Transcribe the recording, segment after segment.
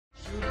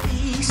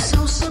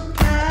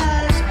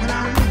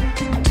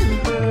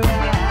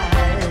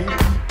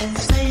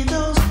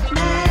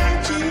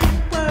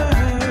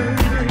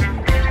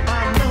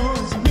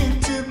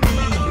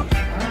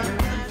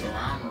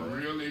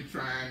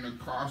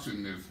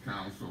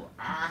counsel,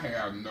 I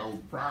have no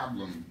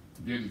problem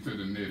getting to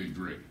the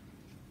nitty-gritty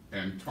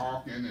and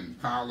talking and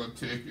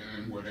politicking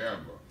and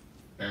whatever.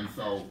 And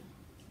so,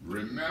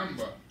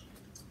 remember,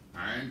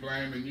 I ain't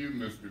blaming you,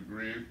 Mr.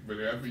 Griggs, but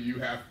if you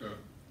have to,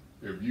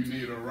 if you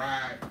need a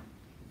ride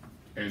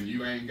and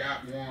you ain't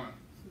got one,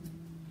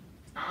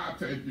 I'll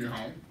take you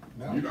home.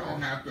 No. You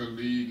don't have to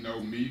leave no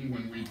meeting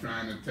when we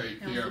trying to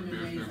take care of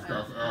business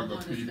because other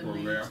people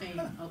left.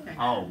 Okay.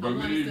 Oh,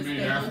 believe me,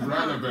 that's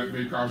relevant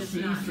because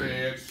she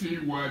said she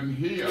wasn't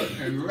here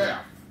and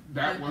left.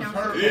 That was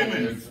her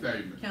opening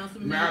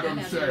statement. Madam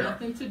Chair,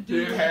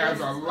 it has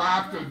a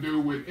lot to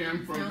do with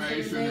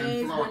information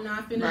and flow.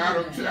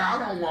 Madam Chair, I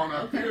don't want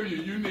to appeal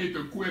you. You need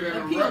to quit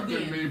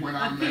interrupting me when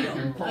I'm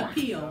making points.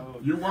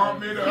 You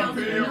want me to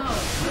appeal? You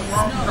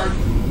want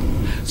me to...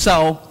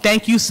 So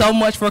thank you so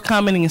much for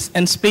coming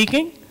and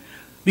speaking,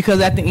 because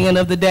at the end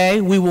of the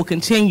day, we will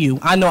continue.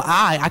 I know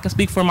I can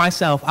speak for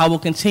myself. I will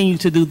continue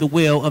to do the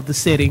will of the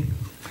city.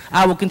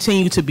 I will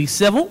continue to be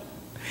civil,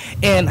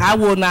 and I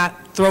will not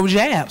throw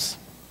jabs,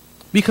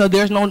 because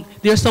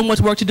there's so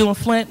much work to do in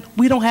Flint.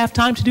 We don't have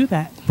time to do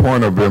that.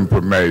 Point of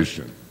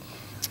information.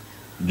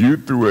 You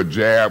threw a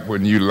jab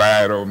when you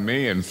lied on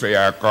me and say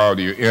I called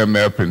you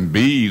MF and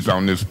B's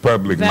on this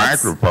public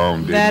microphone,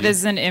 didn't you? That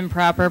is an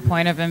improper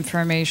point of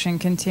information.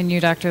 Continue,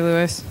 Dr.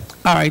 Lewis.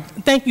 All right.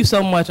 Thank you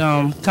so much,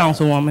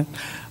 Councilwoman.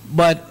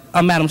 But,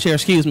 Madam Chair,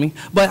 excuse me.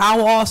 But I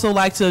would also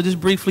like to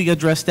just briefly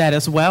address that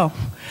as well.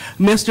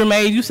 Mr.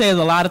 Mays, you say there's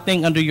a lot of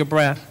things under your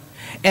breath.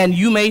 And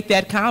you made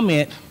that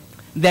comment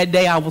that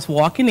day I was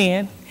walking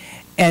in,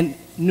 and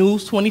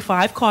News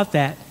 25 caught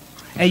that.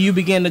 And you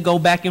begin to go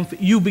back and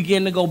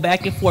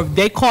forth.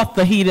 They caught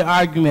the heated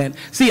argument.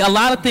 See, a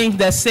lot of things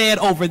that's said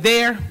over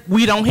there,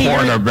 we don't hear.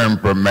 Point of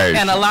information.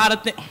 And a lot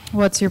of things.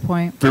 What's your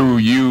point? Through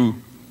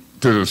you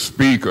to the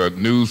speaker,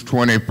 News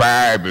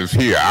 25 is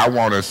here. I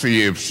want to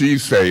see if she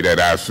say that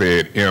I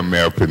said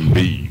MF and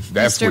B's.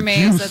 That's Mr. what Mays,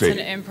 you that's said.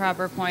 an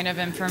improper point of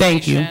information.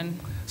 Thank you.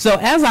 So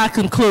as I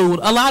conclude,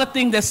 a lot of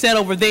things that's said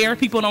over there,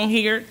 people don't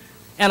hear it,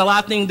 and a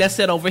lot of things that's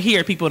said over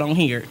here, people don't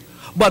hear it.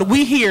 But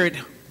we hear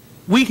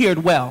it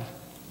well.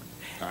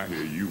 I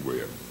hear you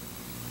well.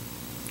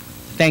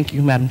 Thank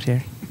you, Madam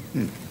Chair.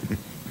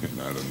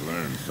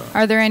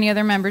 Are there any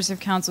other members of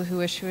council who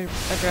wish to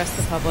address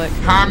the public?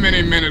 How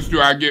many minutes do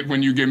I get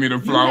when you give me the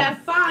floor? You have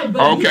 5,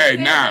 but okay,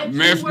 now,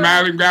 Ms.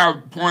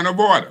 Madam, point of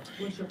order.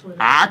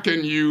 I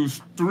can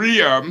use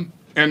 3 of them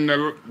in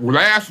the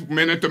last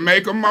minute to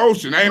make a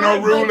motion. Ain't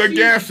no rule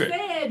against it.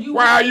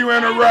 Why are you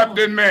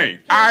interrupting me?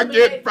 I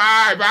get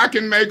 5. I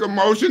can make a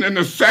motion in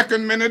the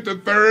 2nd minute, the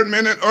 3rd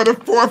minute, or the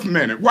 4th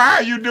minute. Why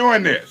are you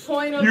doing this?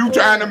 You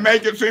trying to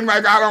make it seem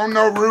like I don't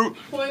know root?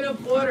 Point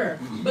of order.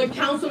 But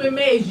Councilman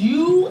Mays,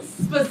 you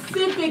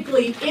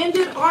specifically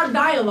ended our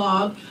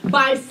dialogue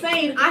by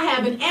saying I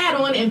have an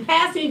add-on and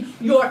passing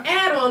your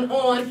add-on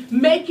on,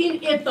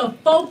 making it the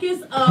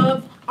focus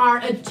of our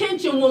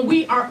attention when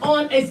we are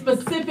on a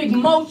specific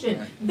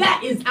motion.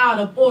 That is out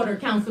of order,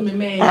 Councilman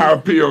Mays. I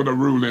appeal the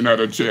ruling of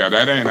the chair.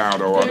 That ain't out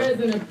of order. There is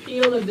an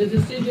appeal of the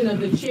decision of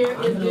the chair.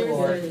 If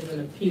there is an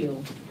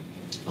appeal.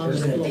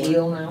 There's an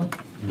appeal now?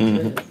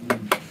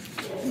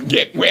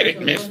 Get with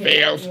it, Miss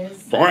Fields.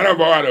 Point of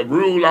order.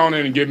 Rule on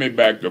it and give me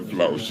back the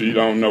floor. She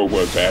don't know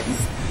what's happening.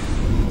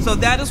 So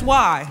that is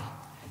why,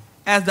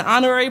 as the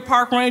honorary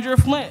park ranger of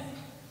Flint,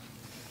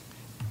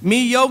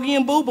 me, Yogi,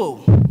 and Boo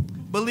Boo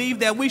believe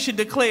that we should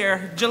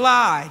declare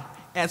July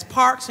as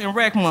Parks and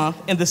Rec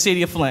Month in the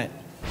city of Flint.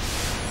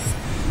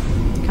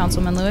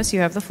 Councilman Lewis, you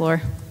have the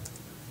floor.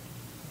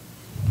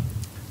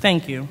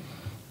 Thank you.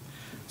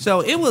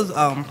 So it was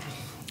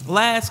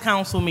last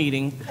council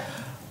meeting,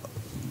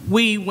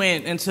 we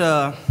went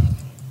into,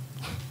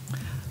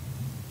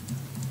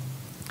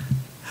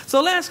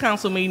 last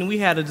council meeting we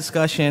had a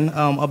discussion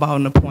about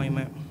an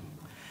appointment.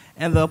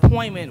 And the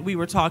appointment, we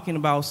were talking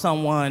about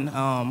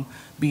someone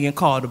being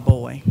called a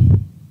boy.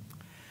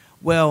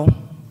 Well,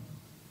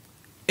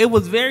 it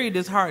was very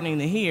disheartening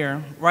to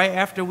hear right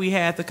after we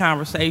had the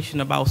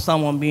conversation about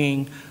someone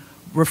being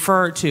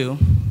referred to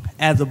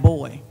as a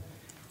boy.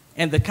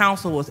 And the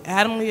council was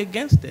adamantly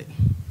against it.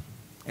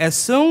 As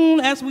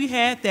soon as we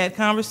had that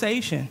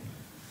conversation,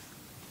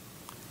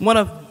 one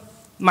of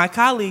my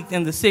colleagues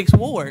in the 6th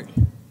Ward,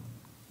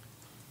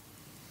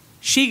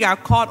 she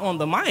got caught on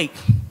the mic,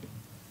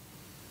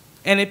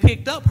 and it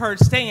picked up her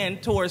saying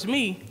towards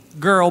me,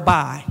 "Girl,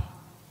 bye."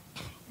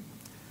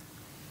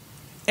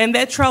 And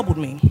that troubled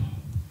me.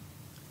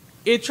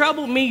 It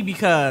troubled me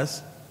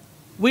because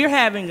we're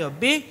having a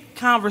big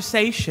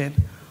conversation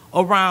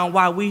around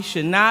why we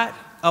should not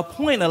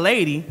appoint a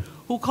lady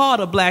who called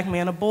a black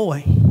man a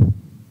boy.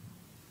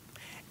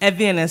 And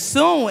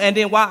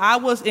then while I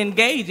was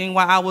engaging,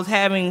 while I was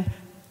having,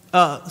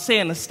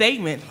 saying a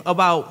statement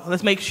about,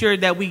 let's make sure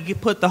that we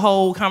put the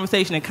whole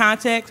conversation in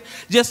context,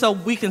 just so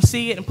we can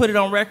see it and put it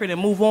on record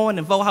and move on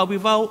and vote how we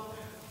vote,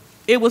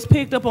 it was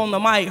picked up on the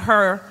mic,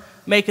 her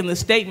making the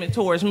statement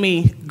towards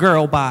me,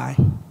 "Girl, bye."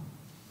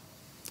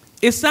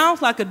 It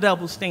sounds like a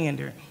double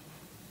standard.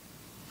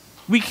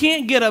 We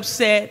can't get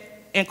upset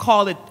and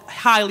call it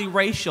highly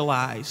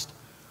racialized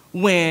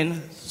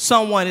when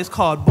someone is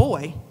called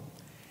boy,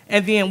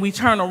 and then we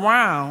turn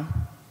around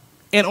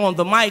and on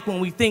the mic when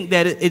we think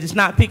that it is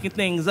not picking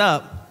things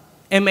up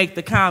and make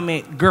the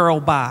comment, girl,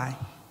 bye.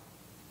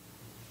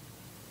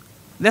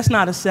 That's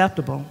not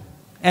acceptable,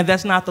 and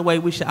that's not the way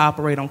we should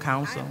operate on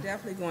council. I'm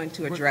definitely going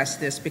to address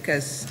this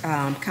because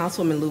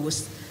Councilwoman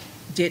Lewis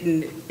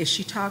didn't, if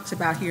she talks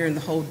about here in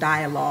the whole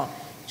dialogue,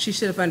 she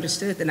should have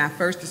understood that I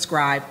first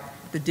described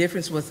the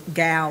difference was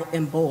gal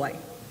and boy.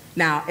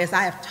 Now, as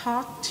I have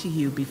talked to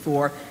you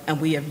before, and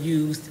we have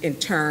used in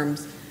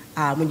terms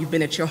when you've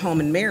been at your home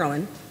in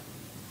Maryland,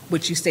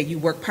 which you say you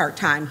work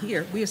part-time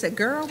here, we have said,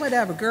 girl,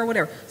 whatever, girl,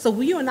 whatever. So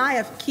you and I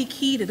have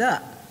Kee'd it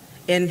up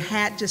and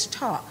had just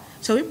talk.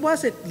 So it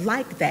wasn't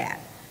like that.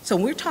 So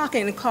when we're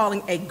talking and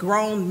calling a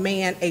grown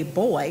man a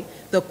boy,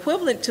 the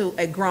equivalent to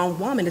a grown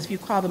woman is if you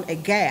call them a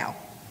gal.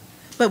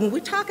 But when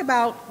we talk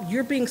about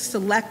you're being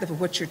selective of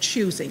what you're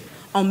choosing,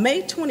 on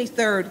May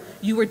 23rd,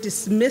 you were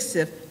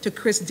dismissive to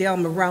Chris Del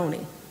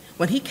Maroney.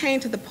 When he came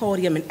to the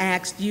podium and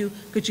asked you,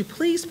 could you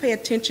please pay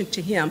attention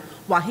to him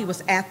while he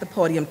was at the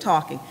podium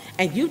talking?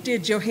 And you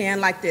did your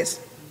hand like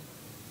this.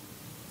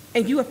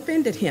 And you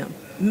offended him.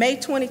 May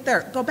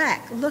 23rd. Go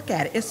back. Look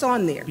at it. It's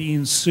on there.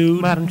 Being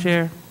sued. Madam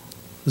Chair,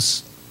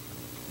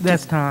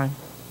 that's time.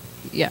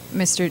 Yeah,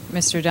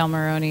 Mr. Del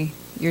Maroney,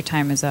 your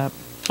time is up.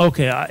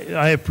 Okay,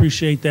 I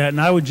appreciate that.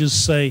 And I would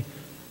just say,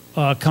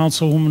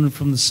 Councilwoman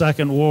from the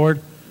 2nd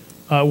Ward,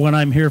 when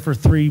I'm here for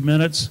 3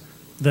 minutes,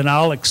 then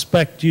I'll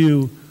expect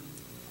you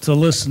to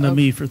listen to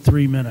me for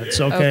 3 minutes,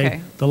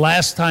 okay? The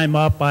last time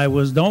up,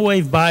 don't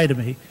wave bye to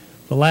me.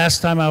 The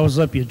last time I was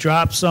up, you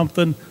dropped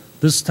something.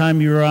 This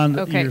time you were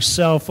on your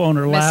cell phone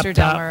or laptop. Mr.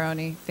 Del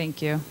Maroney,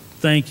 thank you.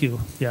 Thank you,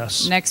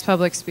 yes. Next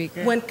public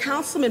speaker. When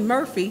Councilman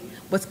Murphy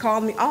was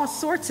calling me all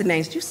sorts of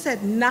names, you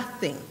said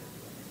nothing,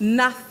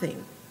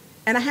 nothing.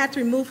 And I had to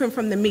remove him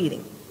from the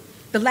meeting.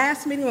 The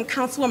last meeting when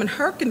Councilwoman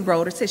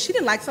Herkenroder said she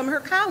didn't like some of her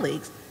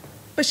colleagues,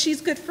 but she's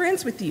good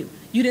friends with you.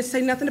 You didn't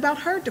say nothing about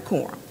her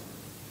decorum.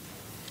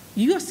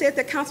 You have said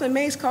that Councilman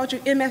Mays called you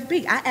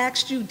MFB. I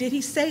asked you, did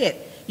he say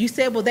it? You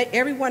said, well,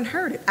 everyone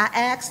heard it. I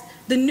asked,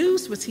 the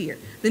news was here.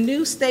 The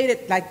news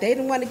stated like they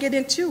didn't want to get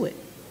into it.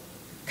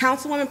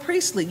 Councilwoman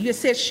Priestley, you had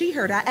said she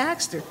heard. I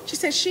asked her. She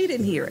said she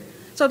didn't hear it.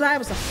 So that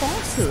was a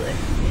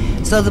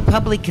falsehood. So the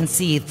public can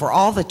see, for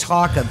all the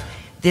talk of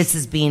this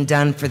is being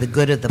done for the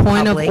good of the public.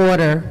 Point of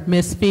order,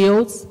 Ms.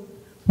 Fields.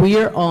 We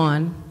are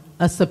on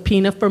a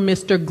subpoena for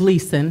Mr.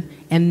 Gleason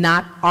and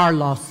not our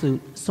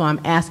lawsuit. So I'm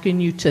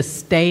asking you to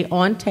stay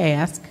on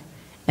task,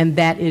 and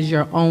that is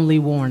your only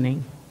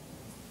warning.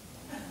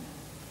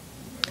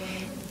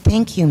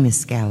 Thank you,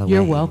 Ms. Galloway.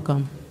 You're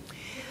welcome.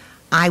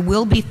 I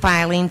will be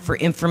filing for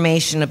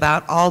information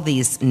about all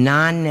these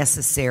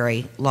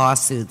non-necessary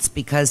lawsuits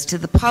because to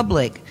the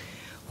public,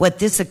 what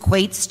this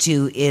equates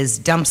to is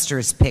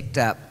dumpsters picked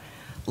up,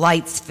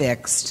 lights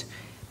fixed,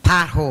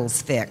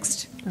 potholes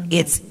fixed.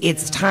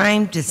 It's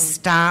time to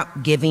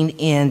stop giving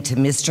in to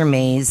Mr.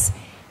 May's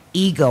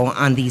ego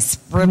on these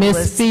frivolous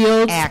Ms.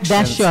 Fields, actions.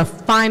 that's your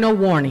final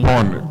warning.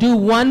 Do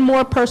one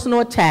more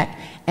personal attack,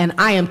 and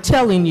I am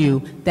telling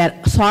you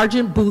that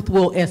Sergeant Booth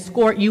will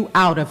escort you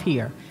out of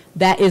here.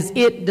 That is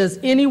it. Does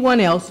anyone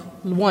else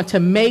want to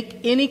make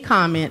any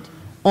comment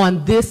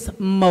on this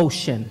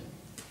motion?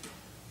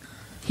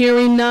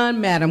 Hearing none,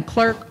 Madam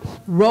Clerk,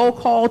 roll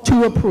call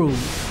to approve.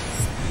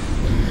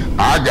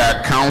 I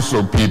got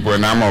council people,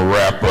 and I'm going to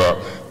wrap up,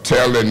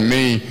 telling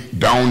me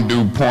don't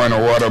do point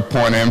of order,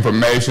 point of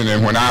information,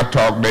 and when I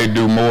talk, they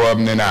do more of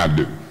them than I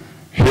do.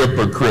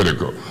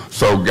 Hypocritical.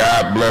 So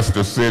God bless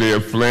the city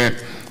of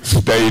Flint.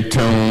 Stay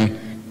tuned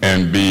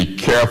and be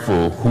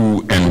careful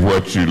who and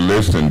what you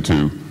listen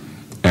to.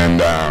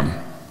 And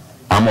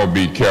I'm going to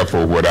be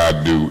careful what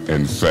I do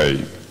and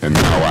say and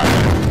how I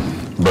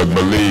am. But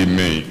believe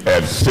me,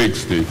 at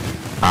 60,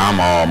 I'm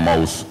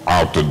almost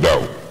out the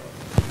door.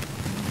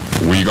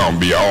 We're going to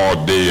be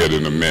all dead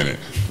in a minute.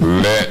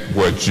 Let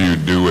what you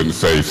do and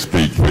say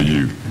speak for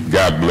you.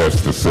 God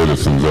bless the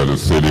citizens of the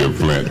city of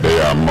Flint.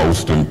 They are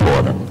most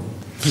important.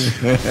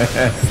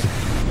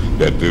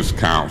 That this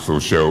council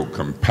showed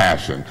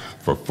compassion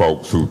for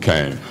folks who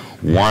came.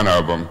 One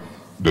of them,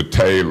 the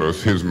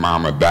Taylors, his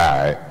mama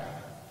died.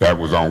 That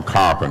was on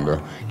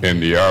Carpenter.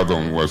 And the other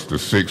one was the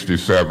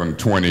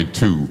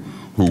 6722,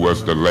 who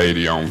was the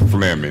lady on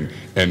Fleming.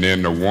 And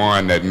then the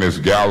one that Miss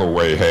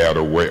Galloway had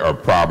a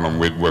problem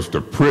with was the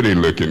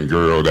pretty-looking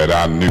girl that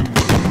I knew.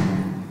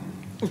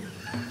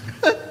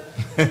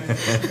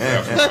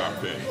 That's my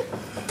opinion.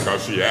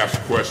 Because she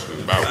asked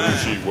questions about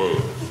who she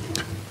was.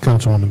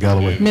 Councilwoman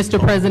Galloway. Mr.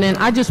 President,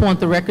 I just want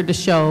the record to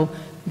show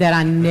that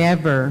I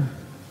never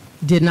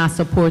did not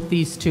support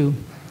these two.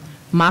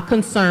 My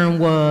concern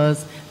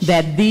was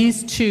that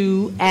these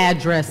two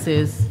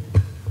addresses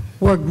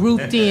were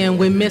grouped in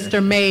when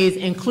Mr. Mays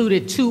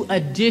included 2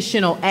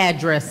 additional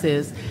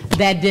addresses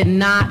that did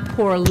not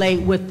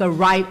correlate with the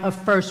right of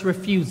first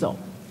refusal.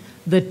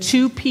 The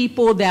two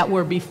people that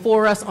were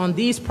before us on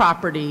these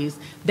properties,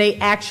 they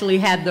actually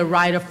had the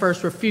right of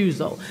first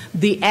refusal.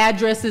 The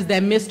addresses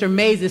that Mr.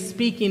 Mays is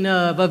speaking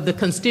of the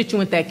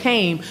constituent that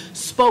came,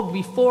 spoke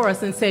before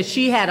us and said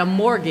she had a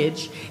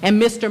mortgage,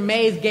 and Mr.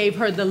 Mays gave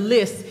her the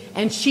list,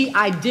 and she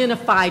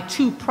identified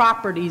two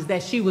properties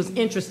that she was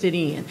interested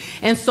in.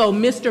 And so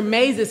Mr.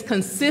 Mays is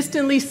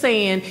consistently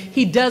saying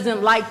he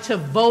doesn't like to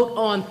vote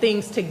on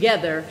things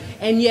together,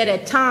 and yet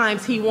at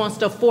times he wants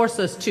to force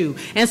us to.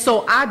 And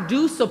so I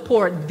do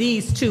support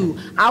these two.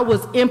 I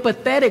was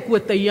empathetic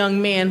with the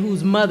young man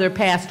whose mother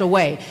passed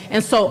away.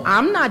 And so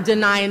I'm not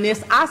denying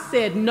this. I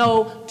said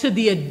no to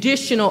the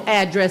additional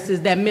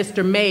addresses that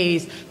Mr.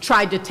 Mays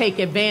tried to take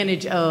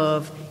advantage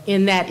of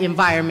in that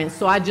environment.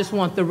 So I just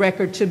want the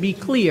record to be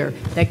clear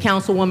that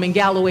Councilwoman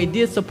Galloway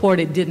did support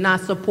it, did not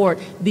support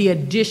the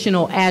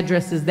additional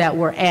addresses that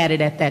were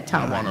added at that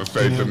time. I want to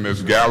say to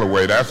Ms.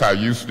 Galloway, that's how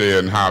you stay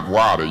in hot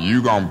water.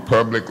 You gonna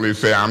publicly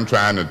say I'm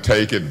trying to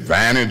take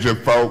advantage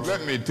of folks?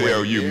 Let me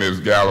tell you, Ms.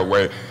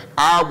 Galloway,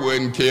 I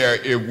wouldn't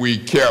care if we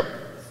kept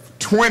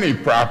 20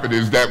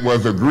 properties that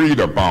was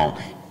agreed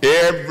upon.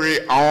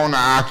 Every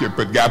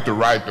owner-occupant got the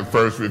right to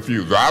first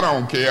refusal. I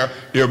don't care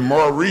if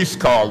Maurice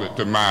called it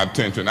to my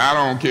attention. I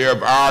don't care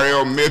if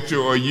R.L.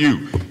 Mitchell or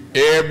you.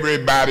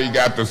 Everybody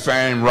got the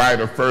same right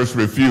of first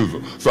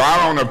refusal. So I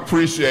don't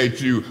appreciate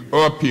you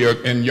up here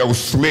in your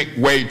slick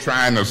way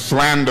trying to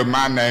slander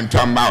my name,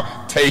 talking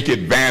about take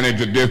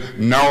advantage of this.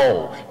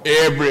 No,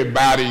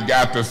 everybody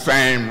got the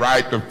same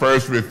right to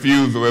first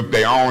refusal if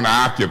they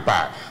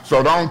owner-occupy.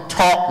 So don't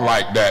talk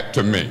like that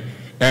to me.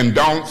 And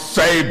don't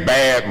say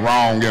bad,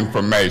 wrong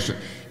information.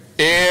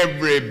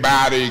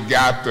 Everybody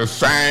got the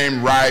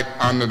same right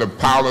under the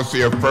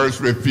policy of first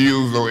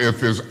refusal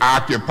if it's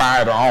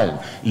occupied or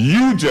owned.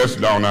 You just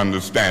don't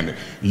understand it.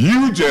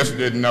 You just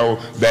didn't know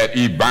that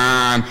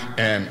Iban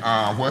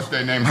and what's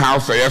their name,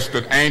 House of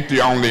Esther ain't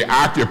the only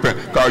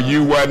occupant because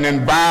you wasn't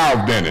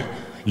involved in it.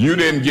 You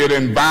didn't get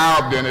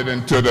involved in it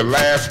until the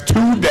last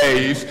 2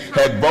 days,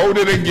 had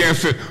voted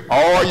against it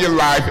all your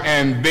life,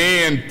 and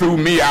then threw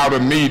me out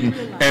of meeting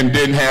and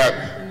didn't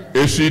have.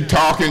 Is she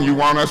talking? You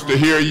want us to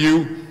hear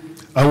you?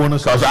 I want to.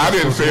 Because I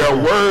didn't say a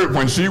word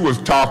when she was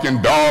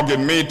talking,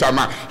 dogging me, talking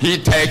about he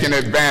taking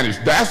advantage.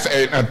 That's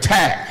an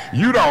attack.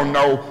 You don't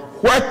know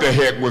what the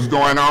heck was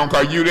going on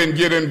because you didn't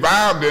get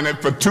involved in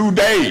it for 2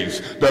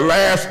 days, the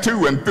last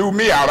two, and threw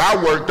me out. I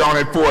worked on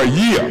it for a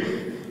year.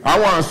 I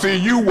want to see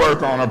you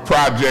work on a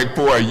project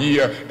for a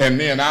year, and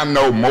then I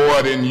know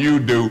more than you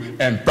do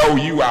and throw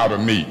you out of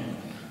me.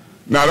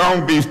 Now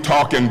don't be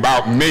talking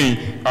about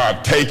me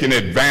taking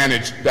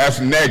advantage. That's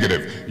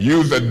negative.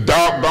 You's a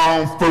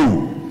doggone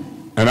fool,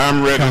 and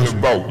I'm ready to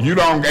vote. You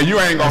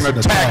ain't gonna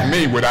attack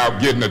me without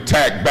getting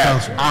attacked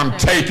back. I'm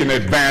taking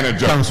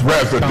advantage of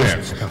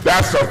residents.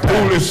 That's a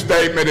foolish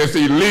statement. It's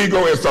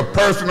illegal. It's a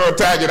personal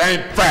attack. It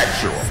ain't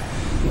factual.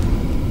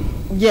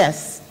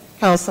 Yes.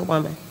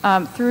 Councilwoman.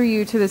 Through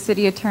you to the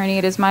city attorney,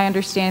 it is my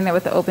understanding that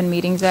with the Open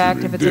Meetings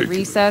Act, if it's a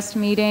recessed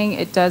meeting,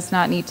 it does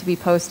not need to be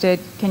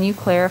posted. Can you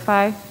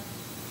clarify?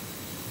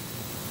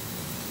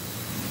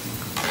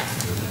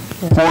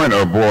 Point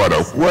of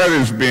order. What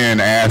is being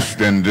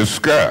asked and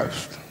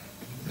discussed?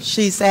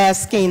 She's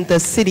asking the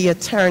city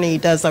attorney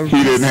does a recess.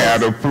 He didn't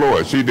have the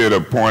floor. She did a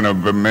point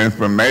of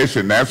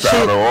information. That's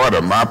out of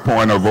order. My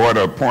point of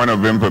order, point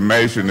of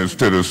information is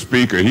to the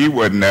speaker. He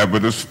was never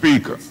the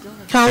speaker.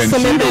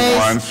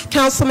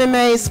 Councilman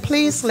Mays,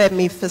 please let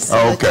me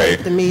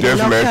facilitate the meeting.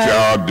 Just let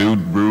y'all do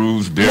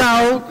rules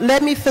different. No,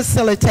 let me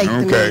facilitate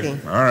the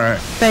meeting. All right.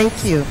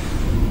 Thank you.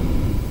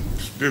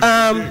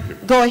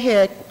 Go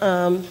ahead,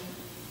 the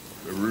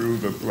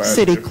rules apply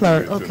City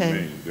Clerk.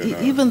 Okay.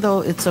 Even though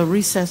it's a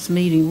recessed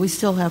meeting, we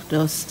still have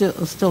to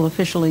still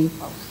officially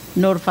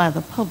notify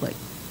the public.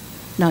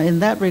 Now, in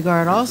that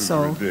regard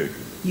also,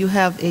 you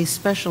have a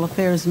special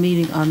affairs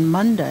meeting on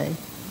Monday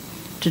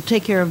to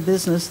take care of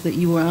business that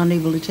you were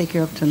unable to take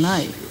care of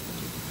tonight.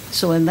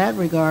 So in that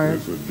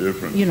regard,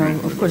 you know,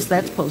 of course,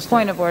 that's posted.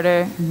 Point of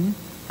order. Mm-hmm.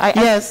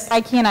 Yes.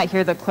 I cannot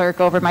hear the clerk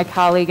over my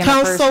colleague in the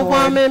first ward.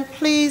 Councilwoman,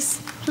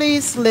 please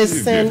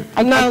listen.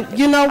 No,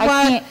 you know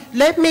what?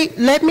 Let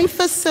me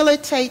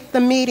facilitate the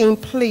meeting,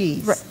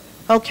 please.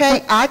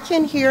 Okay, I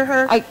can hear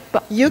her.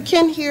 You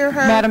can hear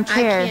her. Madam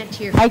Chair, I can't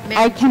hear.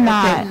 I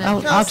cannot.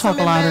 Okay. I'll talk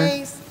louder.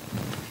 Mays,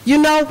 you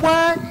know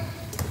what?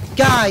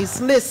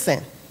 Guys,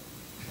 listen.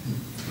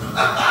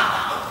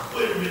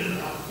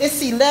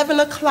 It's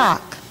 11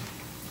 o'clock.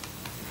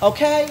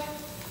 Okay?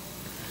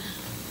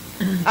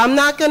 I'm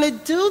not going to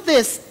do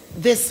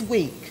this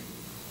week.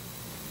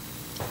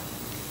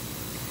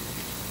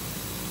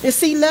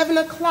 It's 11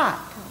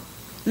 o'clock.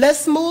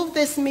 Let's move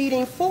this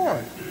meeting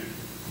forward.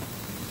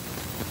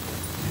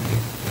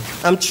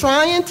 I'm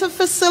trying to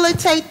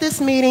facilitate this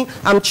meeting.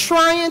 I'm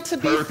trying to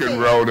be fair.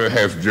 Herkenroder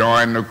has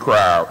joined the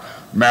crowd.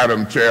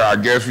 Madam Chair, I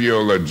guess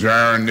you'll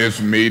adjourn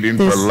this meeting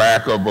for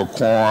lack of a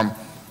quorum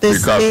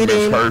because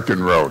Ms.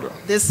 Herkenroder.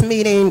 This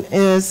meeting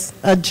is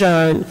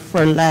adjourned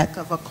for lack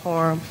of a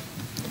quorum.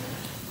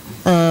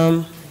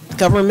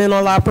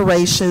 Governmental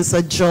Operations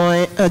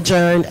adjourned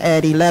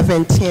at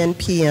 11:10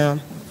 p.m.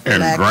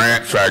 And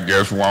grants, I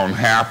guess, won't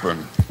happen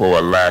for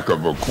a lack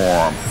of a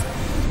quorum.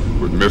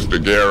 With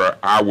Mr. Guerra,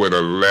 I would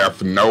have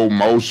left no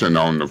motion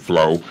on the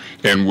floor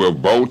and will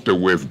vote to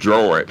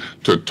withdraw it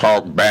to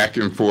talk back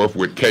and forth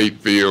with Kate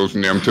Fields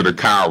and them till the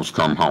cows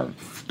come home.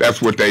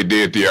 That's what they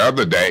did the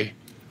other day.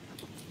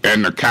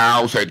 And the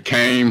cows had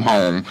came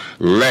home,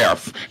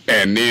 left,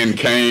 and then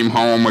came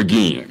home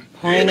again.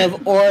 Point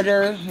of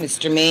order,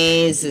 Mr.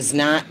 Mays is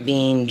not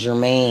being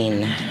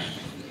germane.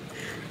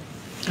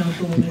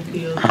 Councilwoman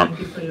Fields, thank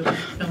you for your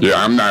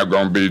Yeah, I'm not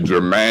going to be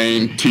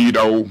Jermaine,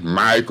 Tito,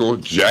 Michael,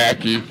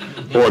 Jackie,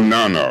 or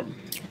none of them.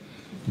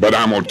 But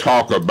I'm going to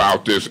talk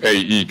about this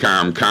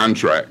AECOM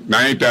contract.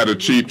 Now, ain't that a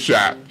cheap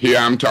shot? Here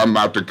I'm talking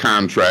about the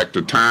contract,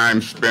 the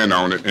time spent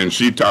on it, and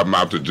she talking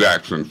about the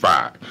Jackson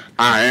 5.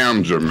 I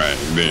am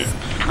Jermaine then.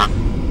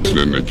 I'm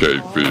listening to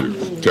Kate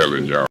Fields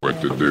telling y'all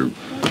what to do.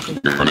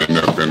 You're going to end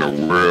up in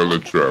a world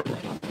of trouble.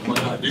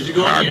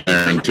 I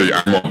guarantee you,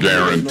 I'm going to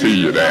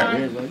guarantee you that.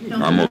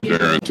 I'm going to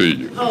guarantee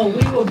you. Oh,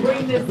 we will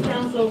bring this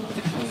council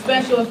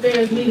special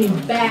affairs meeting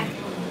back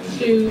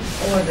to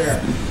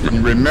order.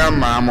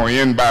 Remember, I'm going to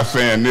end by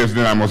saying this,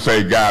 then I'm going to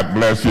say God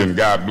bless you and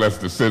God bless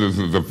the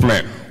citizens of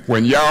Flint.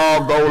 When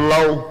y'all go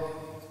low,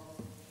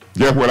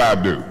 guess what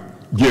I do?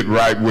 Get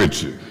right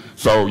with you.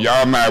 So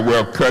y'all might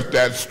well cut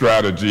that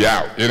strategy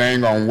out. It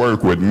ain't going to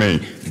work with me.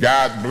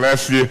 God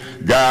bless you.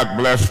 God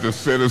bless the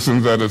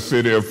citizens of the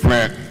city of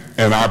Flint.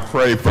 And I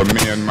pray for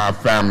me and my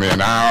family. And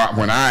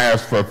when I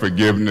ask for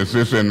forgiveness,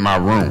 it's in my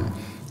room.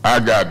 I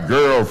got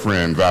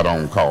girlfriends I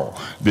don't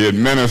call. The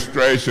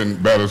administration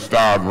better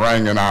start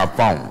ringing our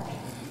phone.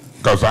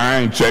 Because I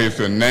ain't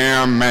chasing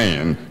damn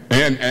man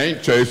and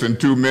ain't chasing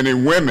too many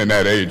women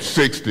at age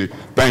 60.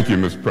 Thank you,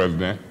 Mr.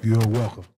 President. You're welcome.